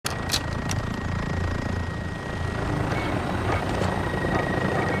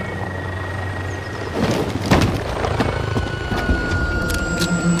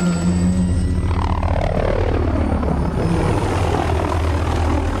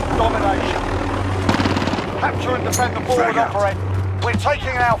Capture and defend the forward operate. We're taking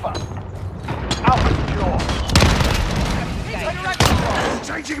Alpha. Alpha secure.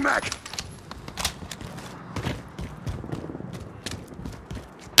 Changing mag.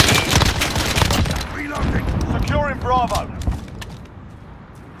 Reloading. Securing Bravo.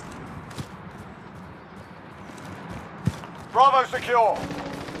 Bravo secure.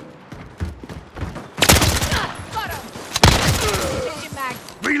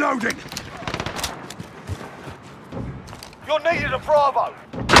 Reloading. You're needed at Bravo.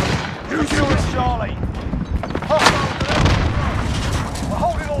 Securing Charlie. Hostiles at Alpha. We're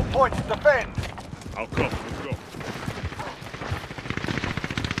holding all points. Defend. I'll go. Let's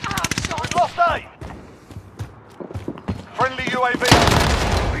go. We've lost A. Friendly UAV.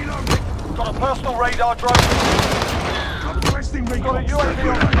 Reloading. Got a personal radar drone. Requesting Got a recon. UAV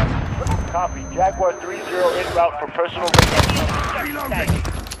on. Copy. Jaguar 3-0 en route for personal radar. Reloading.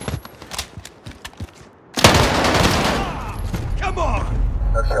 Come on.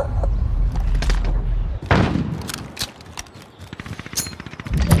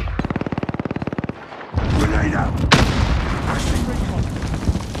 Grenade out. Flashing recon.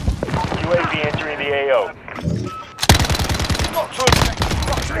 UAV entering the AO. Not to object.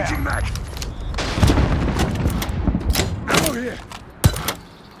 Changing mag. Ammo here.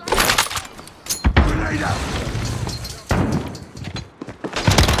 Grenade out.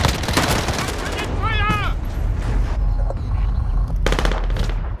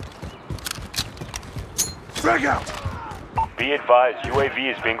 Frag out. Be advised,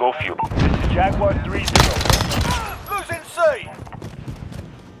 UAV is bingo fuel. This is Jaguar 3-0. Losing C.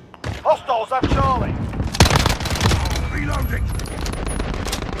 Hostiles have Charlie. Reloading.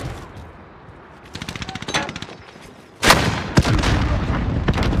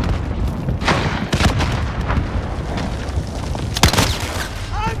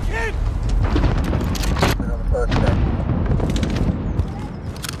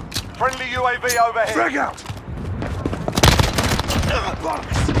 Friendly UAV overhead. Frag out. Box.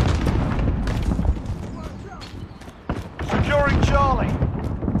 Securing Charlie.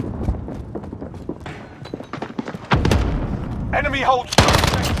 Enemy holds.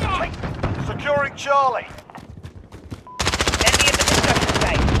 Securing Charlie. Enemy at the construction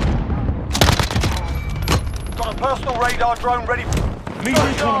site. Got a personal radar drone ready. Need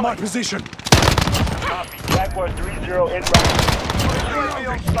recon on my position. Copy. Jaguar 3-0 en route. UAV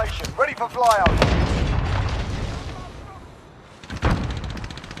on station. Ready for flyover.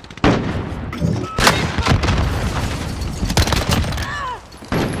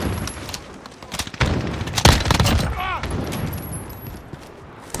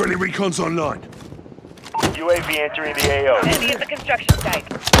 Friendly recon's online. UAV entering the AO. Enemy at the construction site.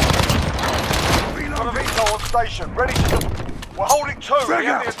 Got a VTOL on station. Ready to. We're holding two. Frag We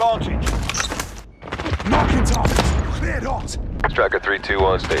have the advantage. Marking targets. Cleared hot. Striker 3-2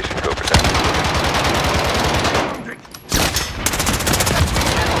 on station. Go protect. Reloading.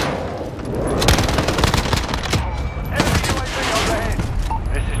 Enemy UAV overhead.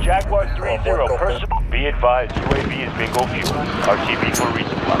 This is Jaguar 3-0. Be advised, UAV is bingo fuel. RTB for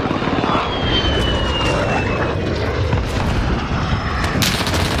resupply.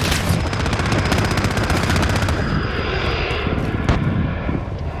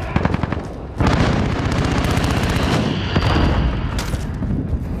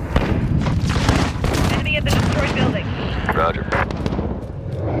 Enemy at the destroyed building. Roger.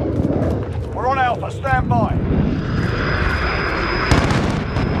 We're on Alpha. Stand by.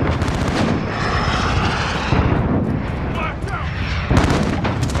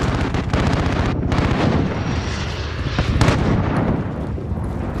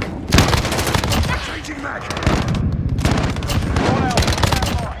 Changing mag. We're on Alpha.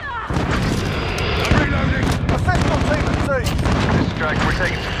 Stand by. Reloading. Assist your team at C. This is Striker. We're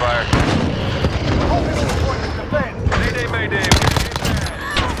taking some fire. We're holding all points. Defend. Mayday, mayday.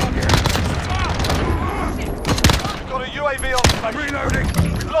 Got a UAV on station. Reloading.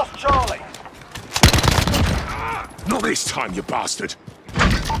 We've lost Charlie. Not this time, you bastard.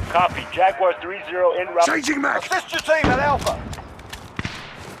 Copy. Jaguar 3-0 en route. Changing mag. Assist your team at Alpha.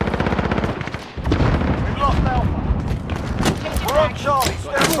 We've lost Alpha. We're on Charlie.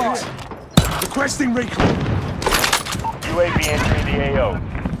 Stand by. Requesting recon. UAV entering the AO.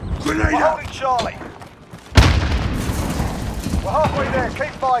 Grenade We're out. holding Charlie. We're halfway there.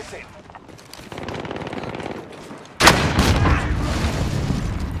 Keep fighting.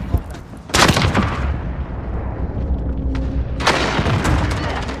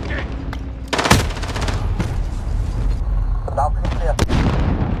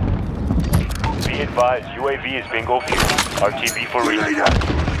 Be advised, UAV is bingo fuel. RTB for Grenade resupply.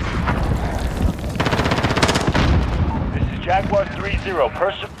 out. Jaguar 3-0,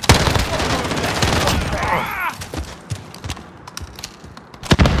 person...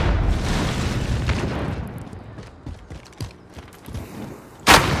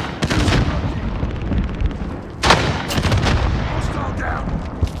 Hostile down.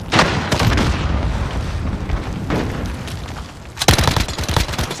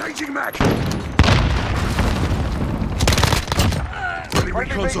 Changing mag. Friendly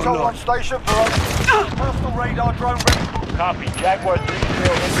Friendly recon's recon on online. station for us. Personal radar drone ready. Copy. Jaguar 3-0 in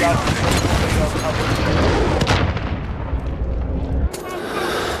route for personal radar coverage.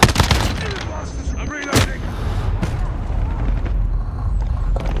 I'm reloading.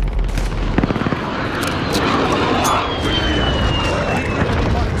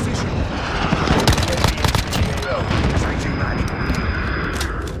 Changing mag.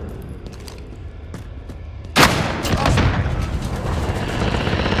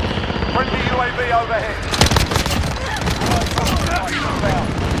 Friendly UAV overhead.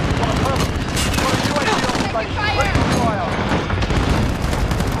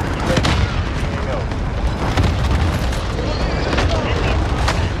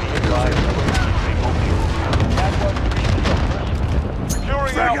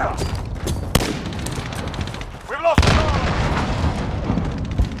 Securing Frag Alpha. out. We've lost Charlie.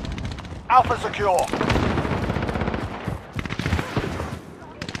 Alpha secure.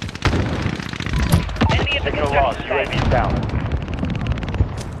 Enemy at the Signal lost. construction UAV site. down.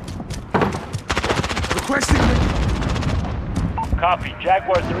 Requesting recon. Copy.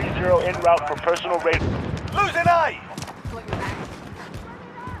 Jaguar 3-0 en route for personal radar. Losing A.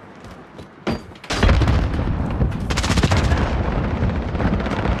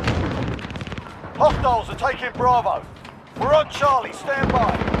 Hostiles are taking Bravo. We're on Charlie, stand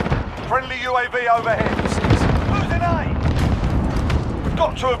by. Friendly UAV overhead. Losing A. We've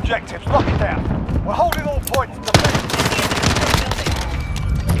got 2 objectives, lock it down. We're holding all points. Defend.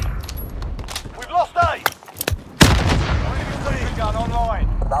 We've lost A. Machine gun online.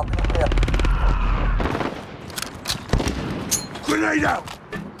 Grenade out.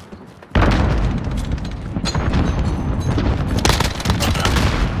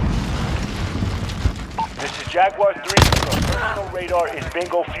 This is Jaguar 3-0. Personal radar is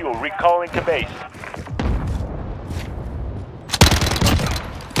bingo fuel. Recalling to base.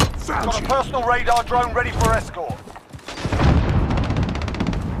 Found Got a you. personal radar drone ready for escort.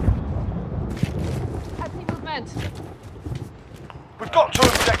 Happy movement. We've got 2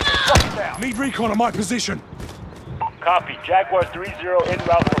 objectives, lock it down. Need recon on my position. Copy. Jaguar 3-0 en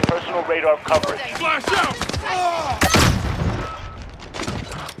route for personal radar coverage. Flash out.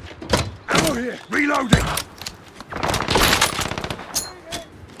 Ammo here. Reloading.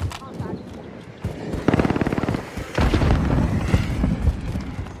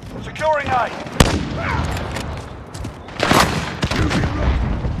 Securing A. Using rock.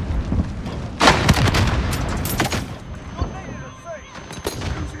 You're needed at sea.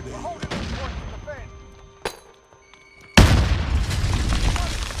 We're holding all points to defend.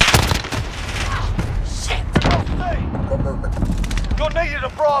 We've lost C. You're needed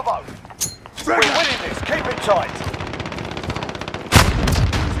at Bravo. Frag We're out. winning this, keep it tight.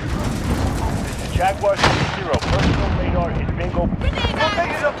 This is Jaguar 3-0. Personal radar is bingo. You're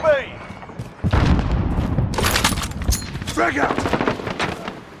needed at B. Frag out.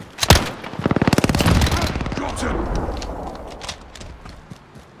 Got him.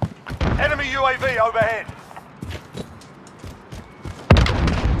 Enemy UAV overhead.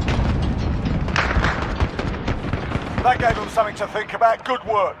 That gave them something to think about. Good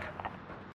work.